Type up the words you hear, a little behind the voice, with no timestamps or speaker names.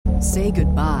Say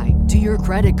goodbye to your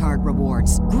credit card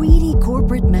rewards. Greedy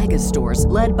corporate mega stores,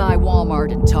 led by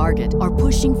Walmart and Target, are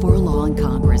pushing for a law in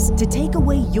Congress to take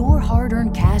away your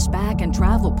hard-earned cash back and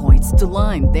travel points to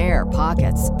line their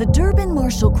pockets. The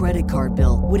Durbin-Marshall credit card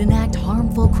bill would enact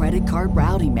harmful credit card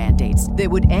routing mandates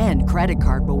that would end credit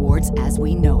card rewards as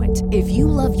we know it. If you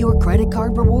love your credit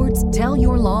card rewards, tell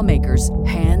your lawmakers,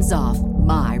 hands off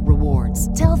my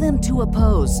rewards. Tell them to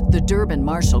oppose the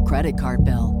Durbin-Marshall credit card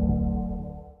bill.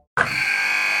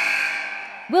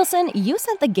 Wilson, you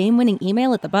sent the game-winning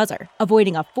email at the buzzer,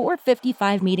 avoiding a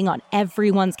 4:55 meeting on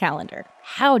everyone's calendar.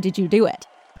 How did you do it?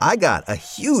 I got a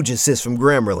huge assist from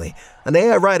Grammarly, an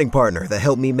AI writing partner that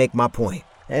helped me make my point.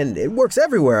 And it works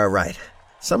everywhere I write.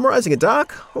 Summarizing a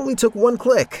doc only took one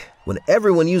click. When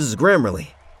everyone uses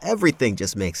Grammarly, everything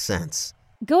just makes sense.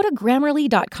 Go to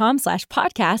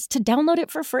Grammarly.com/podcast to download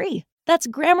it for free. That's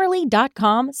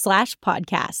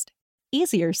Grammarly.com/podcast.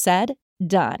 Easier said,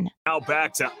 done. Now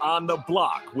back to On the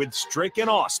Block with Strick and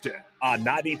Austin on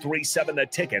 93.7 The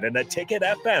Ticket and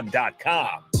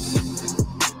theticketfm.com.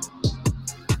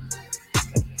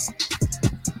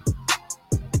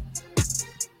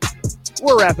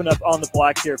 We're wrapping up On the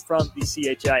Block here from the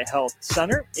CHI Health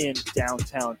Center in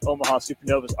downtown Omaha.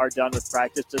 Supernovas are done with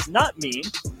practice. Does not mean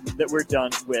that we're done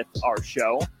with our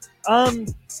show.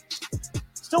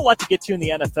 Still a lot to get to in the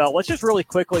NFL. Let's just really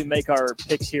quickly make our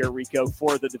picks here, Rico,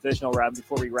 for the divisional round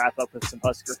before we wrap up with some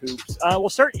Husker hoops. We'll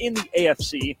start in the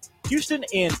AFC. Houston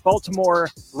and Baltimore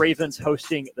Ravens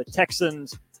hosting the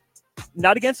Texans.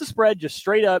 Not against the spread, just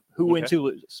straight up who wins, who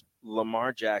loses.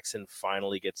 Lamar Jackson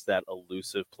finally gets that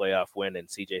elusive playoff win, and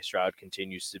C.J. Stroud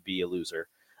continues to be a loser.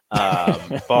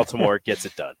 Baltimore gets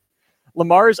it done.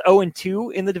 Lamar's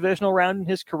 0-2 in the divisional round in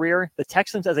his career. The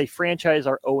Texans as a franchise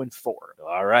are 0-4.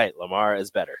 All right, Lamar is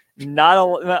better.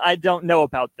 I don't know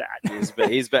about that.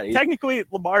 He's better. Technically,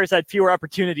 Lamar has had fewer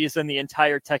opportunities than the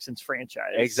entire Texans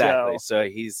franchise. Exactly, so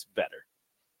he's better.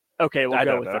 Okay, we'll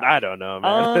go with that. I don't know,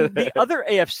 man. The other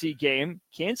AFC game,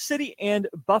 Kansas City and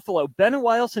Buffalo. Been a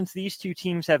while since these two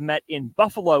teams have met in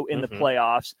Buffalo in the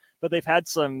playoffs, but they've had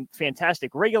some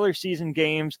fantastic regular season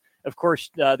games. Of course,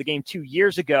 the game 2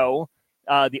 years ago,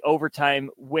 the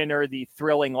overtime winner, the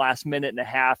thrilling last minute and a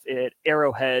half at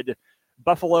Arrowhead.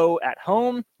 Buffalo at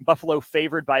home. Buffalo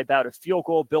favored by about a field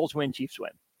goal. Bills win, Chiefs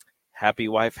win. Happy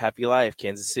wife, happy life.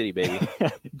 Kansas City, baby.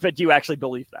 But do you actually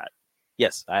believe that?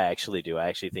 Yes, I actually do. I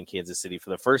actually think Kansas City, for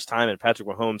the first time in Patrick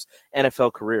Mahomes'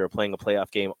 NFL career, playing a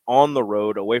playoff game on the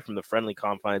road, away from the friendly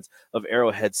confines of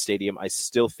Arrowhead Stadium, I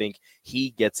still think he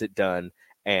gets it done,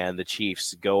 and the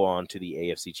Chiefs go on to the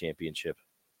AFC Championship.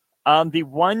 The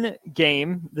one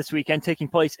game this weekend taking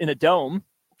place in a dome.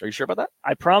 Are you sure about that?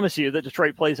 I promise you that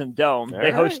Detroit plays in a dome.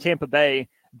 They host Tampa Bay.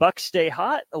 Bucks stay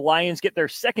hot. The Lions get their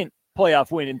second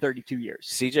playoff win in 32 years.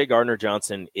 C.J.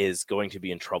 Gardner-Johnson is going to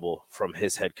be in trouble from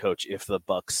his head coach if the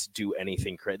Bucks do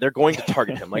anything crazy. They're going to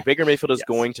target him. Like Baker Mayfield is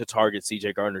going to target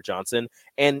C.J. Gardner-Johnson,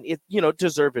 and it,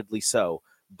 deservedly so.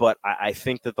 But I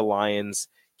think that the Lions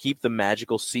keep the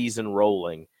magical season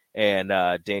rolling, and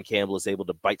Dan Campbell is able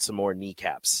to bite some more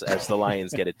kneecaps as the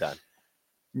Lions get it done.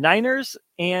 Niners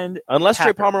and unless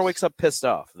Packers. Trey Palmer wakes up pissed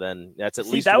off, then that's at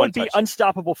least that one would be touchdown.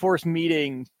 Unstoppable force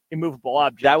meeting immovable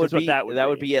object. That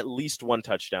would be at least one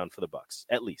touchdown for the Bucks,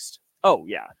 at least. Oh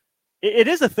yeah, it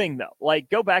is a thing though. Like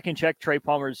go back and check Trey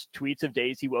Palmer's tweets of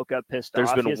days he woke up pissed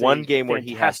off. There's been one game where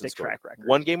he hasn't scored. Track record.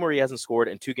 One game where he hasn't scored,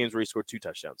 and 2 games where he scored 2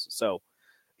 touchdowns. So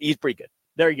he's pretty good.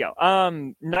 There you go.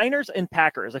 Niners and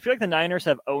Packers. I feel like the Niners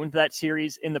have owned that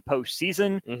series in the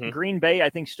postseason. Green Bay, I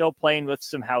think, still playing with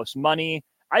some house money.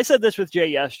 I said this with Jay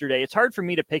yesterday. It's hard for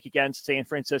me to pick against San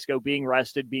Francisco being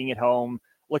rested, being at home,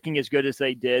 looking as good as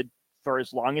they did for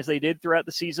as long as they did throughout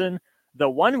the season. The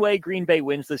one way Green Bay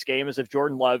wins this game is if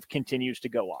Jordan Love continues to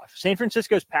go off. San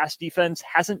Francisco's pass defense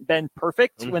hasn't been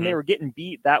perfect. When they were getting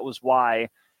beat, that was why.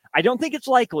 I don't think it's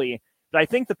likely, but I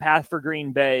think the path for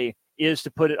Green Bay is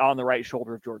to put it on the right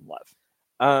shoulder of Jordan Love.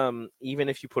 Even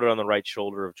if you put it on the right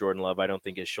shoulder of Jordan Love, I don't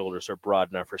think his shoulders are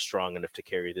broad enough or strong enough to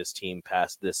carry this team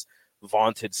past this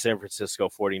vaunted San Francisco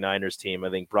 49ers team.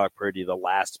 I think Brock Purdy, the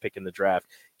last pick in the draft,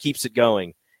 keeps it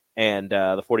going. And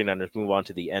the 49ers move on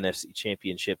to the NFC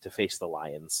Championship to face the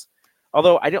Lions.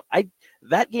 Although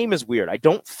that game is weird. I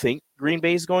don't think Green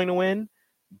Bay is going to win,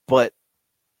 but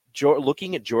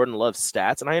looking at Jordan Love's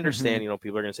stats, and I understand,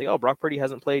 people are going to say, oh, Brock Purdy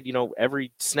hasn't played,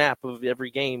 every snap of every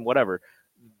game, whatever.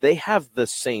 They have the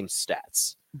same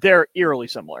stats. They're eerily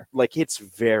similar. Like, it's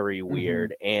very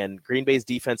weird. And Green Bay's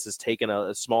defense has taken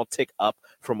a small tick up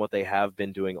from what they have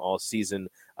been doing all season.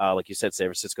 Like you said, San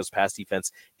Francisco's pass defense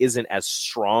isn't as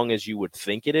strong as you would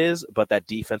think it is, but that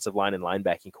defensive line and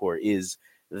linebacking core is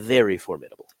very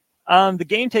formidable. The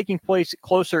game taking place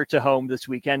closer to home this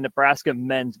weekend, Nebraska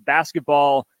men's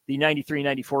basketball, the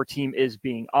 93-94 team is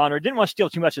being honored. Didn't want to steal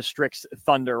too much of Strick's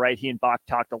thunder, right? He and Bach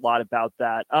talked a lot about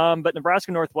that. But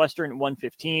Nebraska Northwestern at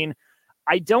 115.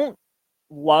 I don't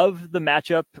love the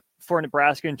matchup for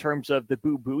Nebraska in terms of the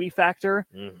Boo Buie factor.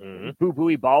 Boo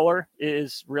Buie baller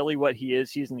is really what he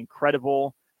is. He's an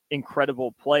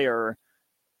incredible player.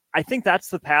 I think that's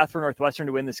the path for Northwestern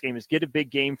to win this game, is get a big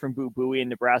game from Boo Buie, and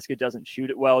Nebraska doesn't shoot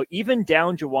it well. Even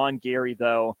down Juwan Gary,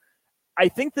 though, I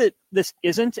think that this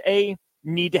isn't a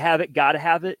need to have it, got to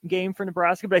have it game for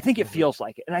Nebraska, but I think it feels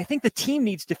like it. And I think the team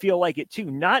needs to feel like it too,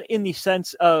 not in the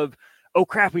sense of, oh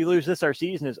crap, we lose this, our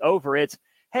season is over. It's,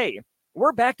 hey,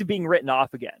 we're back to being written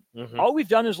off again. All we've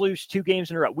done is lose 2 games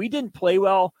in a row. We didn't play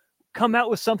well, come out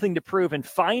with something to prove, and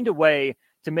find a way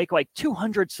to make like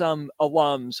 200 some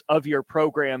alums of your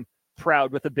program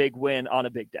proud with a big win on a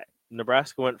big day.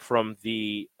 Nebraska went from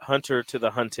the hunter to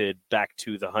the hunted back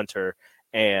to the hunter.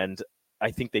 And I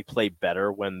think they play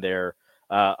better when they're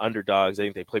underdogs. I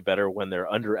think they play better when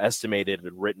they're underestimated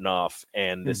and written off.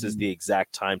 And this is the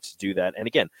exact time to do that. And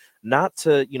again, not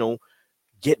to,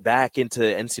 get back into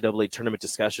NCAA tournament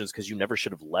discussions because you never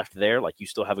should have left there. Like, you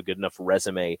still have a good enough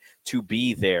resume to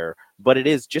be there, but it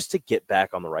is just to get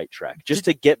back on the right track, just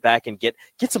to get back and get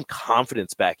some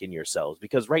confidence back in yourselves.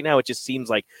 Because right now it just seems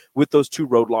like with those 2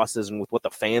 road losses and with what the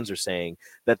fans are saying,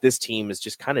 that this team is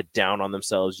just kind of down on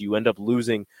themselves. You end up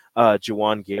losing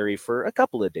Juwan Gary for a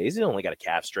couple of days. He only got a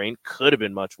calf strain, could have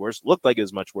been much worse, looked like it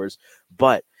was much worse,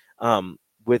 but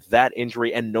with that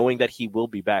injury and knowing that he will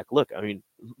be back, look, I mean,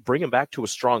 bring him back to a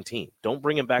strong team. Don't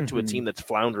bring him back to a team that's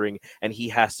floundering and he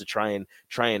has to try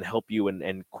and help you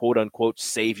and quote unquote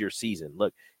save your season.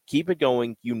 Look, keep it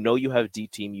going. You have a deep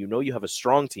team. You have a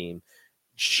strong team.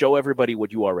 Show everybody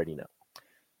what you already know.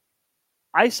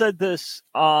 I said this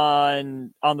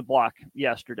on the block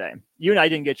yesterday. You and I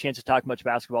didn't get a chance to talk much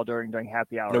basketball during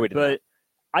happy hour, no, we didn't. But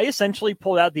I essentially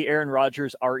pulled out the Aaron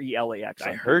Rodgers RELAX.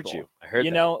 I heard you. I heard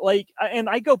that. And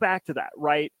I go back to that,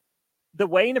 right? The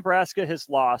way Nebraska has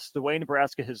lost, the way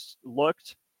Nebraska has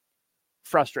looked,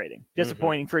 frustrating,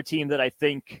 disappointing for a team that I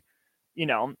think,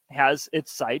 has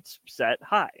its sights set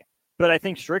high. But I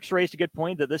think Strick's raised a good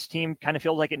point that this team kind of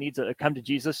feels like it needs a come to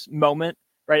Jesus moment,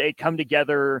 right? A come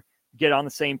together, get on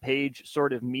the same page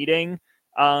sort of meeting.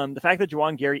 The fact that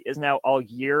Juwan Gary is now all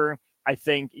year, I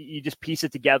think you just piece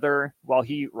it together while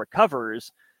he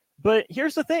recovers. But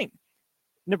here's the thing.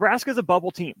 Nebraska's a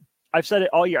bubble team. I've said it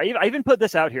all year. I even put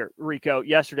this out here, Rico,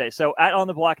 yesterday. So at On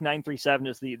The Block 937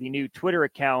 is the new Twitter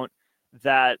account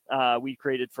that we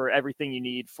created for everything you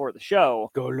need for the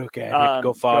show. Go look at it.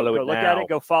 Go follow it now. Go look at it.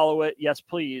 Go follow it. Yes,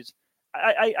 please.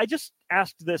 I just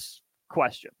asked this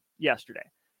question yesterday.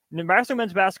 Nebraska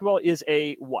men's basketball is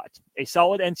a what? A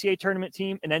solid NCAA tournament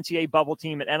team, an NCAA bubble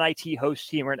team, an NIT host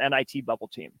team, or an NIT bubble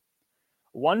team.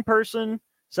 One person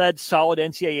said solid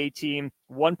NCAA team.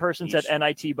 One person said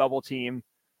NIT bubble team.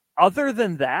 Other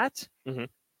than that,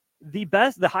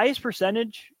 the highest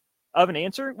percentage of an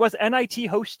answer was NIT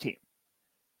host team.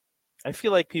 I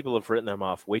feel like people have written them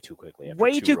off way too quickly.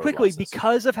 Way too quickly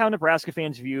because of how Nebraska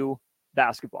fans view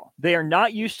basketball. They are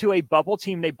not used to a bubble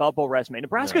team, a bubble resume.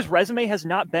 Nebraska's resume has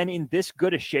not been in this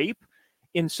good a shape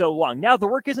in so long. Now the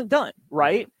work isn't done,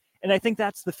 right? And I think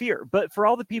that's the fear. But for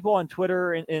all the people on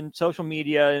Twitter and social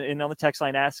media and on the text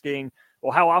line asking,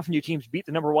 well, how often do teams beat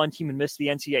the number 1 team and miss the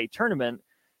NCAA tournament?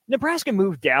 Nebraska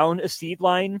moved down a seed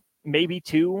line, maybe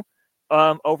 2,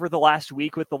 over the last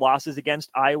week with the losses against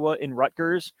Iowa and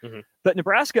Rutgers. But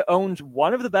Nebraska owns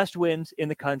one of the best wins in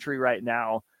the country right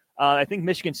now. I think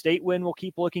Michigan State win will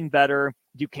keep looking better.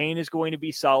 Duquesne is going to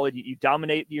be solid. You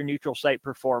dominate your neutral site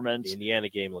performance. The Indiana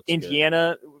game looks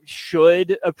Indiana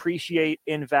should appreciate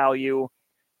in value.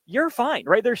 You're fine,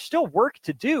 right? There's still work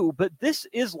to do, but this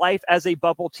is life as a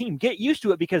bubble team. Get used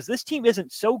to it because this team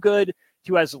isn't so good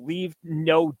to has leave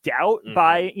no doubt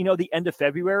by, the end of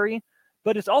February.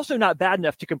 But it's also not bad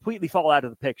enough to completely fall out of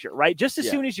the picture, right? Just as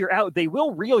soon as you're out, they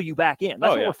will reel you back in.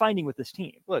 That's what we're finding with this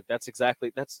team. Look, that's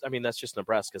just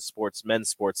Nebraska sports, men's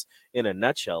sports in a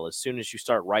nutshell. As soon as you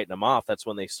start writing them off, that's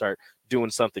when they start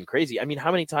doing something crazy. I mean,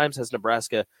 how many times has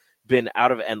Nebraska been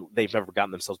out of, and they've never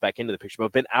gotten themselves back into the picture,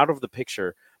 but been out of the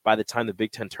picture by the time the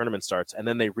Big Ten tournament starts, and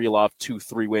then they reel off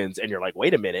 2-3 wins, and you're like,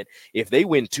 wait a minute, if they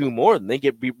win 2 more, then they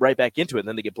get right back into it, and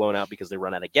then they get blown out because they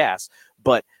run out of gas.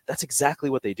 But that's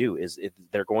exactly what they do,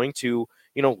 they're going to,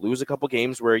 lose a couple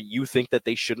games where you think that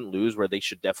they shouldn't lose, where they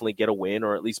should definitely get a win,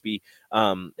 or at least be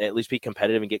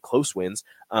competitive and get close wins.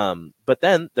 But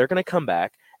then they're going to come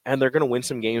back, and they're going to win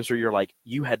some games where you're like,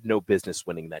 you had no business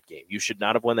winning that game. You should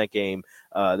not have won that game.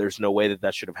 There's no way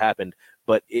that should have happened.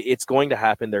 but it's going to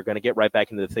happen. They're going to get right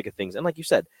back into the thick of things. And like you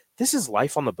said, this is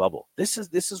life on the bubble. This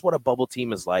is what a bubble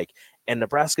team is like. And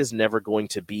Nebraska is never going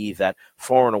to be that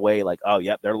far and away like, oh,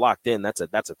 yeah, they're locked in. That's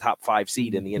a top 5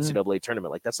 seed in the NCAA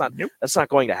tournament. Like that's not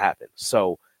going to happen.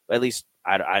 So at least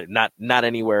I not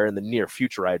anywhere in the near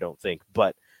future, I don't think.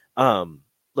 But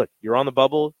look, you're on the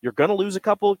bubble. You're going to lose a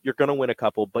couple. You're going to win a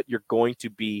couple, but you're going to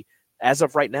be, as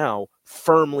of right now,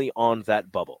 firmly on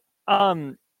that bubble.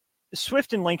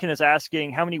 Swift and Lincoln is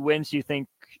asking, how many wins do you think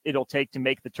it'll take to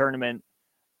make the tournament?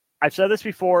 I've said this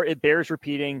before. It bears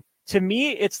repeating. To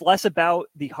me, it's less about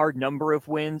the hard number of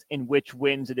wins and which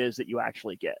wins it is that you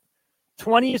actually get.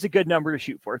 20 is a good number to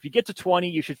shoot for. If you get to 20,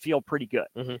 you should feel pretty good.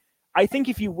 Mm-hmm. I think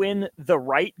if you win the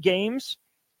right games,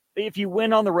 if you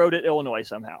win on the road at Illinois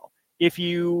somehow, if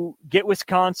you get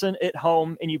Wisconsin at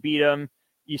home and you beat them,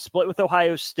 you split with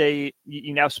Ohio State,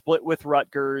 you now split with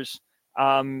Rutgers.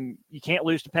 You can't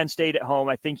lose to Penn State at home.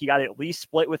 I think you got to at least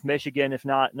split with Michigan, if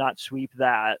not sweep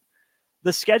that.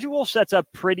 The schedule sets up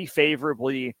pretty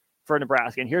favorably for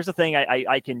Nebraska. And here's the thing.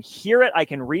 I can hear it. I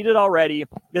can read it already.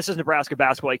 This is Nebraska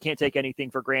basketball. I can't take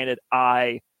anything for granted.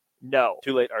 I know.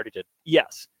 Too late. Already did.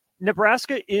 Yes.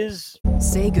 Nebraska is...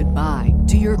 Say goodbye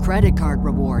to your credit card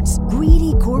rewards.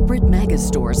 Greedy corporate mega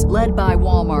stores, led by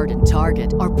Walmart and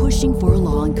Target, are pushing for a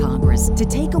law in Congress to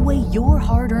take away your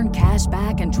hard-earned cash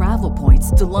back and travel points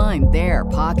to line their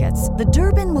pockets. The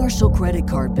Durbin-Marshall credit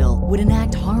card bill would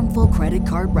enact harmful credit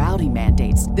card routing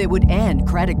mandates that would end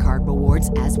credit card rewards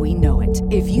as we know it.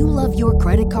 If you love your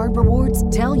credit card rewards,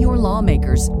 tell your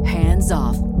lawmakers, hands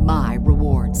off my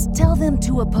rewards. Tell them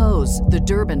to oppose the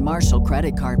Durbin-Marshall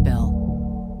credit card bill.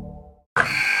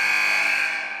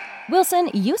 Wilson,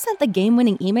 you sent the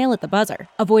game-winning email at the buzzer,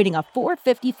 avoiding a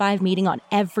 4:55 meeting on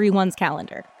everyone's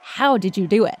calendar. How did you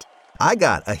do it? I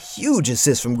got a huge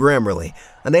assist from Grammarly,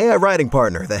 an AI writing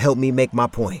partner that helped me make my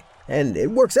point. And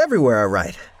it works everywhere I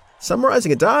write.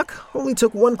 Summarizing a doc only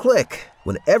took one click.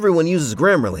 When everyone uses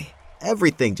Grammarly,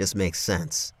 everything just makes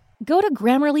sense. Go to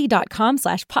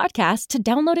Grammarly.com/podcast to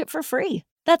download it for free.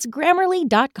 That's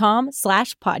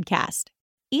Grammarly.com/podcast.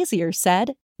 Easier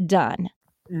said, done.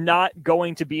 Not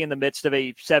going to be in the midst of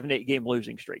a 7-8 game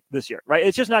losing streak this year, right?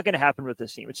 It's just not going to happen with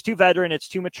this team. It's too veteran. It's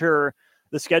too mature.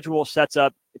 The schedule sets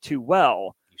up too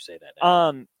well. You say that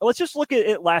now. Let's just look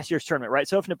at last year's tournament, right?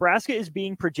 So if Nebraska is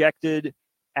being projected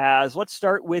as, let's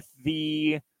start with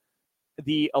the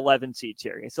 11 seeds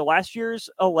here. So last year's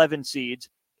 11 seeds,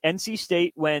 NC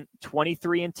State went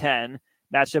 23-10,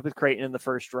 matched up with Creighton in the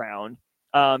first round.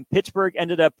 Pittsburgh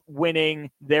ended up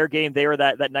winning their game. They were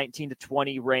that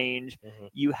 19-20 range. Mm-hmm.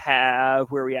 You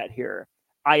have, where are we at here?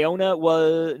 Arizona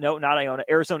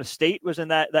State was in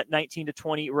that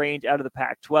 19-20 range out of the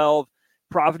Pac-12.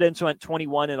 Providence went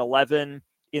 21-11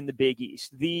 in the Big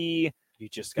East. The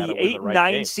 8 and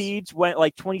 9 seeds went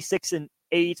like 26-8.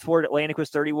 Florida Atlantic was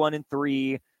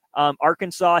 31-3.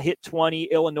 Arkansas hit 20.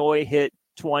 Illinois hit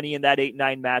 20 in that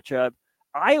 8-9 matchup.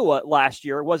 Iowa last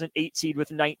year was an 8 seed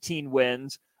with 19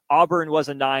 wins. Auburn was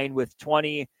a 9 with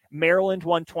 20. Maryland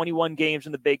won 21 games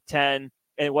in the Big Ten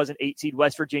and it was an 8 seed.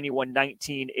 West Virginia won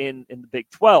 19 in the Big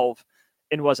 12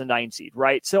 and was a 9 seed,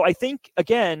 right? So I think,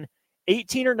 again,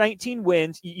 18 or 19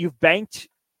 wins, you've banked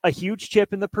a huge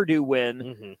chip in the Purdue win.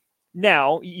 Mm-hmm.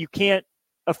 Now, you can't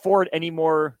afford any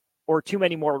more or too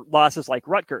many more losses like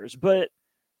Rutgers, but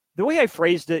the way I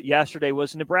phrased it yesterday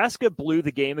was Nebraska blew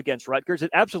the game against Rutgers. It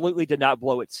absolutely did not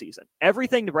blow its season.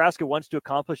 Everything Nebraska wants to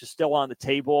accomplish is still on the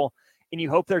table, and you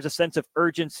hope there's a sense of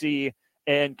urgency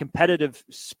and competitive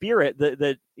spirit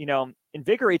that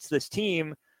invigorates this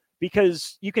team,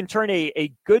 because you can turn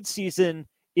a good season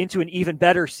into an even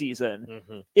better season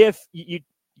if you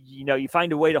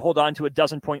find a way to hold on to a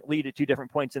 12-point lead at 2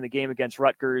 different points in the game against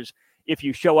Rutgers, if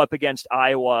you show up against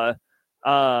Iowa,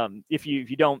 if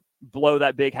you don't blow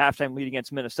that big halftime lead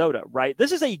against Minnesota, right?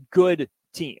 This is a good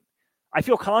team. I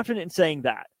feel confident in saying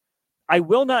that. I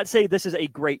will not say this is a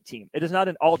great team. It is not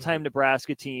an all-time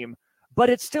Nebraska team, but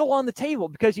it's still on the table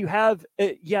because you have,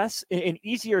 yes, an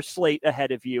easier slate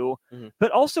ahead of you,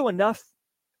 but also enough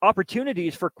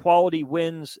opportunities for quality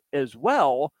wins as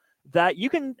well that you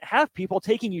can have people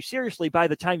taking you seriously by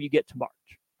the time you get to March.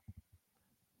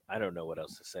 I don't know what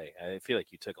else to say. I feel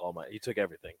like you took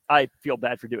everything. I feel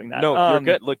bad for doing that. No,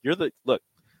 you're good. Look,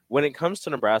 when it comes to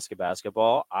Nebraska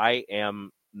basketball, I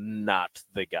am not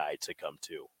the guy to come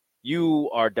to. You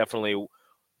are definitely,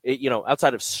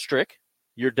 outside of Strick,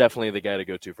 you're definitely the guy to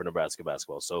go to for Nebraska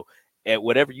basketball. So at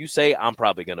whatever you say, I'm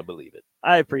probably going to believe it.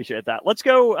 I appreciate that. Let's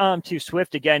go to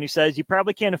Swift again, who says you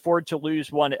probably can't afford to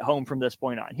lose one at home from this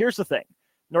point on. Here's the thing.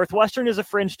 Northwestern is a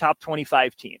fringe top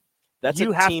 25 team. That's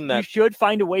you a team that you should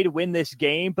find a way to win this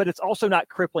game, but it's also not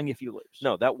crippling if you lose.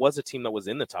 No, that was a team that was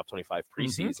in the top 25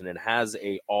 preseason and has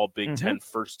a all Big Ten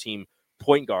first team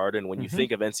point guard. And when you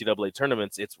think of NCAA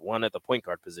tournaments, it's one at the point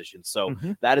guard position. So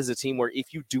that is a team where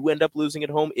if you do end up losing at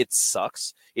home, it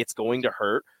sucks. It's going to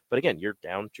hurt. But again, you're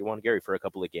down Juwan Gary for a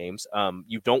couple of games.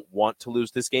 You don't want to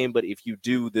lose this game, but if you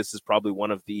do, this is probably one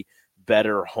of the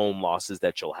better home losses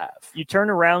that you'll have. You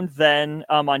turn around then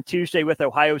on Tuesday with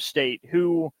Ohio State,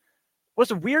 who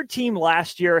was a weird team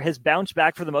last year, has bounced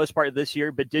back for the most part this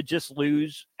year, but did just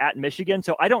lose at Michigan.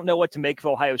 So I don't know what to make of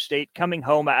Ohio State. Coming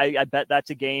home, I bet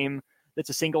that's a game that's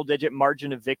a single-digit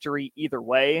margin of victory either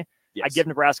way. Yes. I give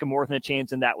Nebraska more than a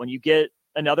chance in that one. You get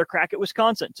another crack at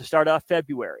Wisconsin to start off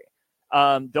February.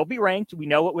 They'll be ranked. We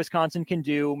know what Wisconsin can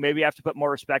do. Maybe I have to put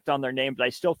more respect on their name, but I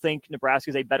still think Nebraska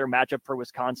is a better matchup for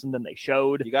Wisconsin than they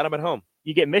showed. You got them at home.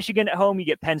 You get Michigan at home. You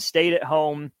get Penn State at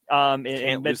home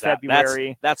in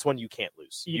mid-February. That's when you can't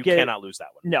lose. You cannot lose that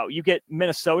one. No, you get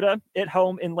Minnesota at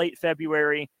home in late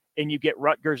February, and you get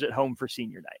Rutgers at home for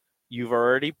senior night. You've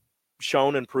already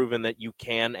shown and proven that you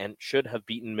can and should have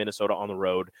beaten Minnesota on the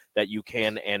road, that you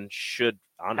can and should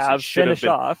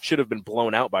should have been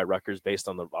blown out by Rutgers based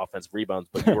on the offensive rebounds,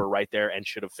 but you were right there and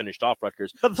should have finished off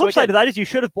Rutgers. But the flip side of that is you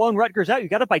should have blown Rutgers out. You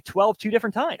got it by 12 two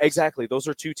different times. Exactly. Those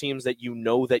are two teams that you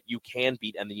know that you can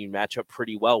beat and that you match up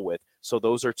pretty well with. So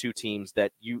those are two teams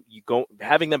that you go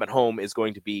having them at home is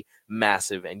going to be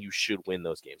massive, and you should win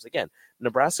those games. Again,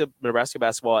 Nebraska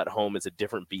basketball at home is a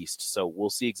different beast, so we'll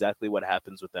see exactly what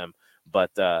happens with them. But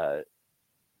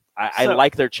I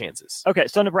like their chances. Okay,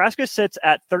 so Nebraska sits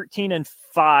at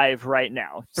 13-5 right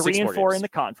now, 3-4 in the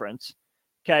conference.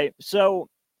 Okay, so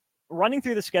running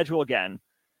through the schedule again,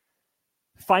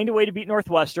 find a way to beat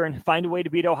Northwestern, find a way to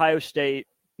beat Ohio State.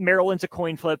 Maryland's a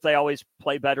coin flip. They always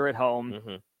play better at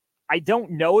home. I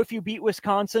don't know if you beat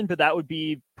Wisconsin, but that would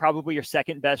be probably your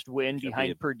second best win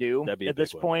behind Purdue at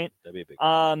this point. That'd be a big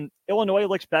one. Illinois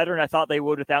looks better, and I thought they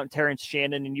would without Terrence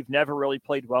Shannon, and you've never really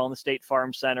played well in the State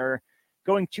Farm Center.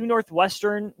 Going to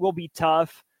Northwestern will be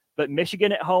tough, but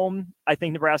Michigan at home, I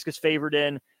think Nebraska's favored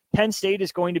in. Penn State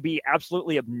is going to be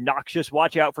absolutely obnoxious.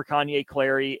 Watch out for Kanye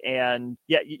Clary and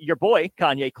your boy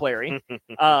Kanye Clary.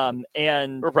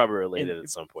 And we're probably related at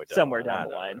some point somewhere down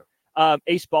the line.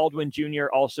 Ace Baldwin Jr.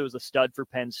 also is a stud for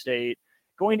Penn State.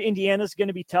 Going to Indiana is going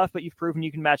to be tough, but you've proven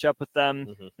you can match up with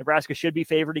them. Nebraska should be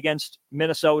favored against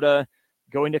Minnesota.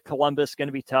 Going to Columbus is going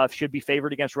to be tough. Should be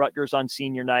favored against Rutgers on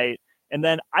senior night. And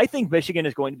then I think Michigan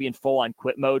is going to be in full-on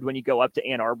quit mode when you go up to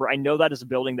Ann Arbor. I know that is a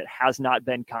building that has not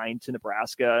been kind to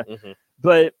Nebraska.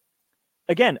 But,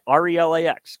 again,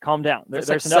 RELAX, calm down. There's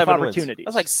enough opportunities.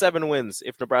 That's like 7 wins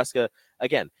if Nebraska,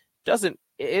 again, doesn't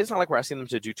 – it's not like we're asking them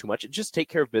to do too much. Just take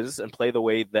care of business and play the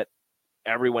way that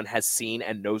everyone has seen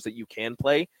and knows that you can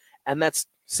play. And that's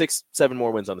 6-7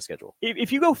 more wins on the schedule.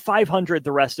 If you go 500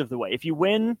 the rest of the way, if you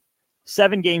win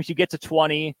 7 games, you get to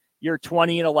 20 – you're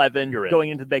 20-11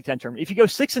 going into the Big Ten tournament. If you go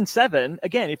 6-7,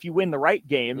 again, if you win the right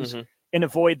games and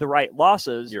avoid the right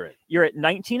losses, you're at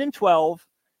 19-12.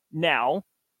 Now,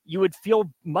 you would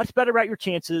feel much better about your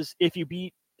chances if you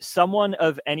beat someone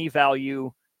of any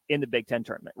value in the Big Ten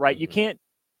tournament, right?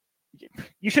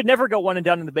 You should never go 1 and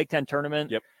done in the Big Ten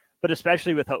tournament, but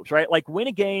especially with hopes, right? Like win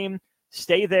a game,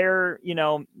 stay there,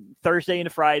 Thursday into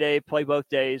Friday, play both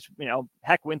days,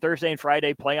 heck, win Thursday and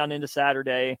Friday, play on into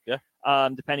Saturday.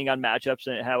 Depending on matchups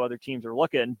and how other teams are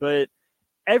looking. But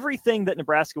everything that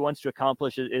Nebraska wants to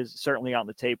accomplish is certainly on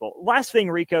the table. Last thing,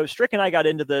 Rico, Strick and I got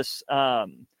into this a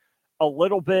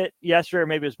little bit yesterday, or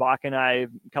maybe it was Bach and I a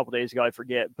couple days ago, I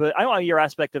forget. But I want your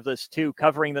aspect of this too,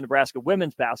 covering the Nebraska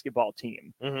women's basketball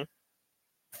team.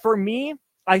 For me,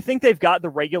 I think they've got the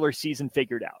regular season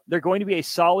figured out. They're going to be a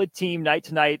solid team night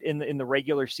to night in the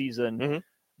regular season.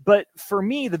 But for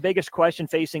me, the biggest question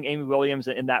facing Amy Williams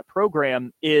in that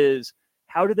program is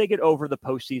how do they get over the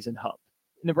postseason hump?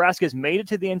 Nebraska has made it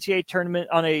to the NCAA tournament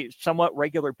on a somewhat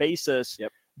regular basis,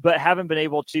 but haven't been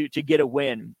able to get a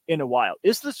win in a while.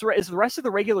 Is the rest of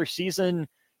the regular season,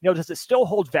 does it still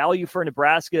hold value for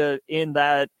Nebraska in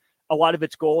that a lot of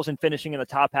its goals in finishing in the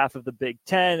top half of the Big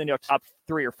Ten and top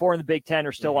 3 or 4 in the Big Ten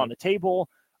are still on the table?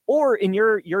 Or in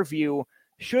your view,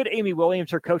 should Amy Williams,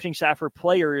 her coaching staff, or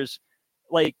players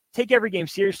take every game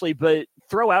seriously, but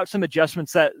throw out some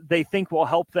adjustments that they think will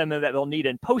help them and that they'll need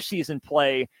in postseason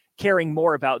play, caring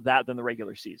more about that than the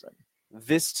regular season?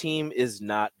 This team is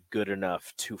not good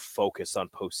enough to focus on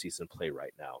postseason play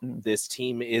right now. This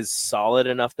team is solid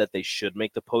enough that they should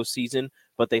make the postseason,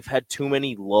 but they've had too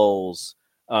many lulls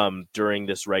during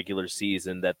this regular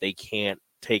season that they can't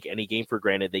take any game for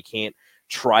granted. They can't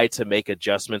try to make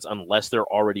adjustments unless they're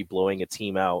already blowing a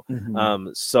team out.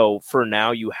 So for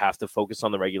now, you have to focus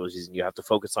on the regular season. You have to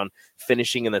focus on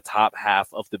finishing in the top half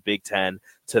of the Big Ten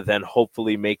to then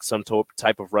hopefully make some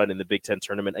type of run in the Big Ten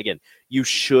tournament. Again, you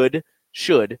should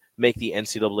make the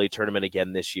NCAA tournament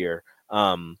again this year.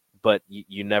 But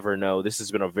you never know. This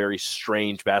has been a very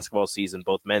strange basketball season,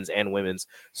 both men's and women's.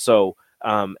 So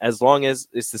as long as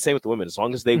it's the same with the women, as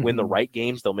long as they win the right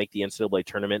games, they'll make the NCAA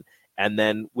tournament. And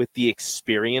then with the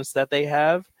experience that they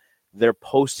have, their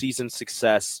postseason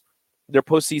success, their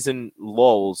postseason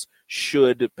lulls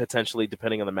should potentially,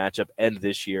 depending on the matchup, end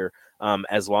this year,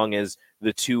 as long as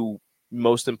the two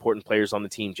most important players on the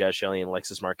team, Jaz Shelley and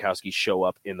Alexis Markowski, show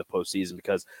up in the postseason.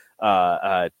 Because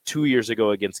 2 years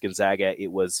ago against Gonzaga,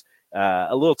 it was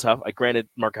a little tough. Granted,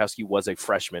 Markowski was a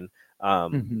freshman,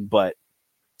 but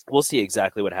we'll see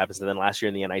exactly what happens. And then last year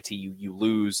in the NIT, you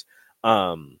lose.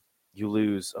 You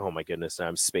lose. Oh my goodness,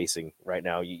 I'm spacing right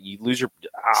now. You lose your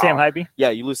Sam Haiby. Yeah,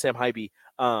 you lose Sam Haiby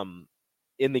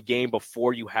in the game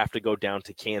before you have to go down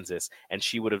to Kansas, and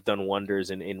she would have done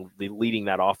wonders in leading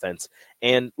that offense.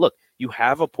 And look, you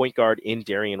have a point guard in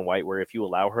Darian White, where if you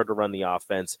allow her to run the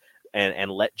offense and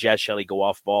let Jaz Shelley go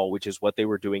off ball, which is what they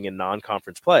were doing in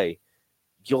non-conference play,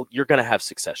 you're going to have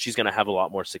success. She's going to have a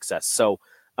lot more success. So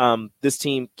this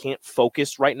team can't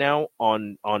focus right now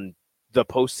on the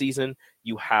postseason.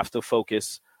 You have to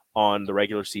focus on the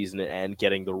regular season and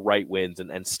getting the right wins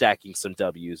and stacking some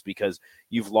W's, because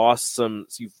you've lost some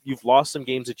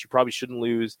games that you probably shouldn't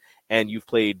lose, and you've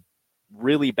played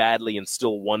really badly and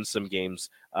still won some games,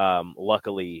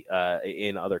 luckily,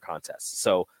 in other contests.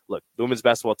 So look, the women's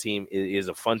basketball team is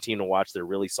a fun team to watch. They're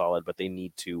really solid, but they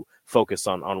need to focus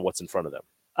on what's in front of them.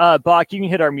 Bach, you can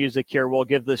hit our music here. We'll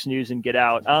give this news and get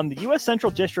out. The U.S.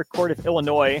 Central District Court of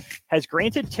Illinois has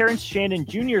granted Terrence Shannon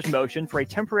Jr.'s motion for a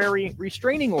temporary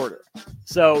restraining order.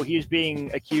 So he's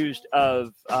being accused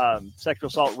of sexual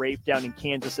assault, rape down in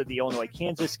Kansas at the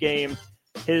Illinois-Kansas game.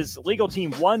 His legal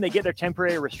team won. They get their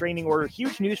temporary restraining order.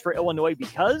 Huge news for Illinois,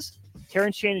 because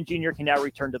Terrence Shannon Jr. can now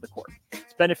return to the court.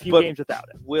 It's been a few games without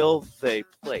him. Will they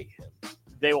play him?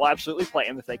 They will absolutely play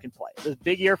him if they can play. It's a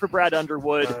big year for Brad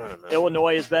Underwood.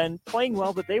 Illinois has been playing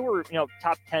well, but they were,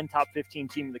 top 10, top 15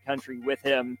 team in the country with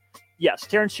him. Yes,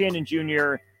 Terrence Shannon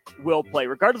Jr. will play.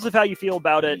 Regardless of how you feel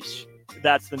about it,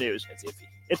 that's the news. That's iffy.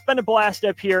 It's been a blast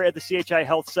up here at the CHI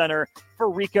Health Center. For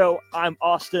Rico, I'm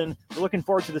Austin. We're looking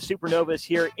forward to the Supernovas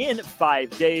here in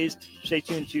 5 days. Stay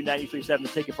tuned to 93.7 The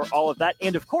Ticket for all of that.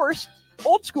 And, of course,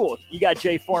 old school. You got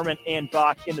Jay Foreman and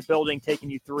Bach in the building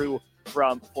taking you through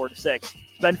from 4 to 6.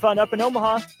 It's been fun up in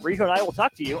Omaha. Rico and I will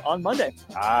talk to you on Monday.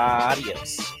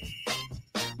 Adios.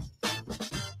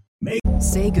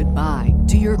 Say goodbye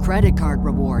to your credit card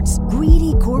rewards.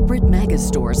 Greedy corporate mega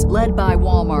stores, led by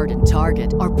Walmart and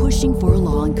Target, are pushing for a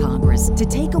law in Congress to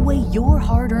take away your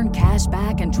hard-earned cash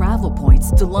back and travel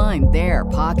points to line their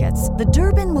pockets. The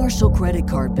Durbin-Marshall credit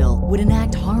card bill would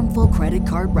enact harmful credit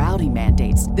card routing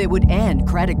mandates that would end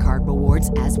credit card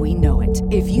rewards as we know it.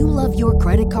 If you love your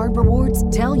credit card rewards,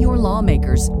 tell your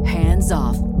lawmakers, hands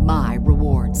off my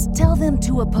rewards. Tell them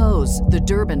to oppose the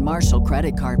Durbin-Marshall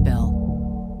credit card bill.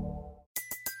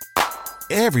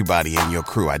 Everybody in your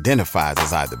crew identifies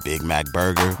as either Big Mac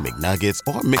Burger, McNuggets,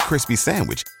 or McCrispy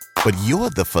Sandwich. But you're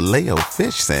the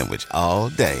Filet-O-Fish Sandwich all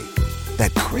day.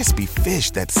 That crispy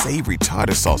fish, that savory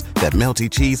tartar sauce, that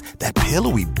melty cheese, that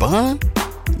pillowy bun.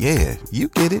 Yeah, you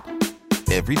get it.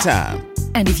 Every time.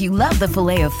 And if you love the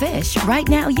Filet-O-Fish, right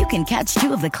now you can catch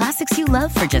two of the classics you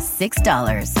love for just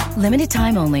 $6. Limited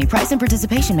time only. Price and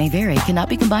participation may vary. Cannot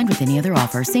be combined with any other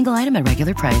offer. Single item at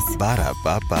regular price.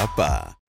 Ba-da-ba-ba-ba.